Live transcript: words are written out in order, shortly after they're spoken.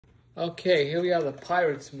Okay, here we are, the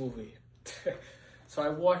Pirates movie. So I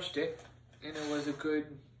watched it, and it was a good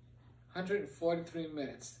 143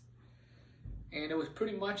 minutes. And it was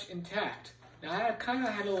pretty much intact. Now, I kind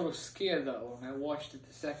of had a little scare, though, when I watched it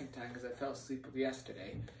the second time, because I fell asleep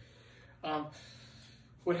yesterday.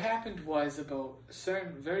 What happened was, about a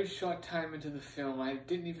certain, very short time into the film, I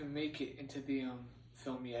didn't even make it into the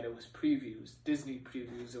film yet. It was previews, Disney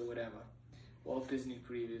previews or whatever. Walt Disney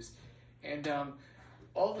previews. And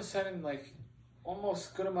all of a sudden, like,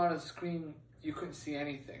 almost a good amount of the screen, you couldn't see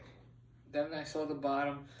anything. Then I saw the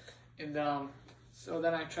bottom, and so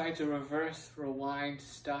then I tried to reverse, rewind,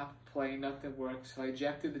 stop, play, nothing worked. So I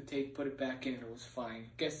ejected the tape, put it back in, and it was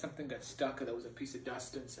fine. Guess something got stuck, or there was a piece of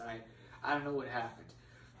dust inside. I don't know what happened.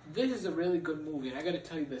 This is a really good movie, and I gotta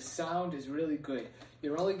tell you, the sound is really good.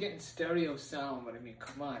 You're only getting stereo sound, but I mean,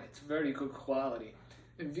 come on, it's very good quality.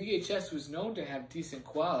 And VHS was known to have decent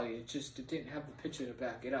quality, it didn't have the picture to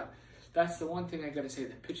back it up. That's the one thing I gotta say,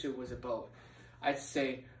 the picture was about, I'd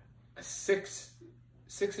say, a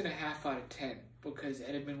 6.5 out of 10, because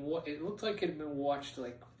it looked like it had been watched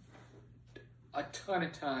like a ton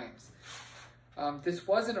of times. This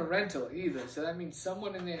wasn't a rental either, so that means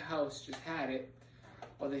someone in their house just had it,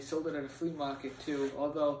 or they sold it at a flea market too,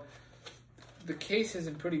 although the case is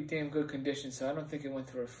in pretty damn good condition, so I don't think it went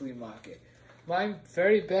through a flea market. My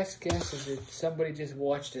very best guess is that somebody just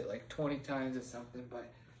watched it like 20 times or something,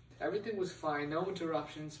 but everything was fine, no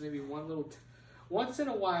interruptions, maybe one little... Once in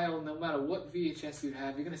a while, no matter what VHS you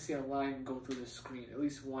have, you're going to see a line go through the screen, at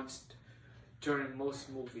least once during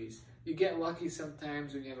most movies. You get lucky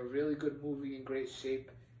sometimes when you have a really good movie in great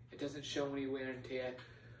shape. It doesn't show any wear and tear,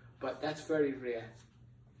 but that's very rare.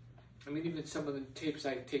 I mean, even some of the tapes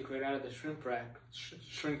I take right out of the shrink rack,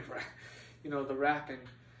 you know, the wrapping,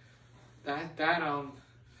 that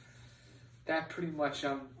pretty much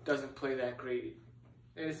doesn't play that great,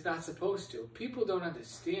 and it's not supposed to. People don't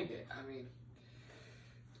understand it. I mean,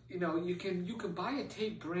 you know, you can buy a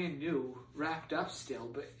tape brand new, wrapped up still,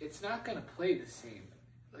 but it's not gonna play the same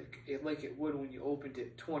like it would when you opened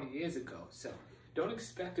it 20 years ago. So don't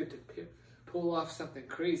expect it to pull off something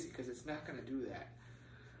crazy, because it's not gonna do that.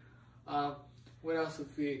 What else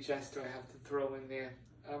with VHS do I have to throw in there?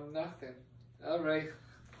 Nothing. All right,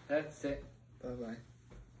 that's it. Bye bye.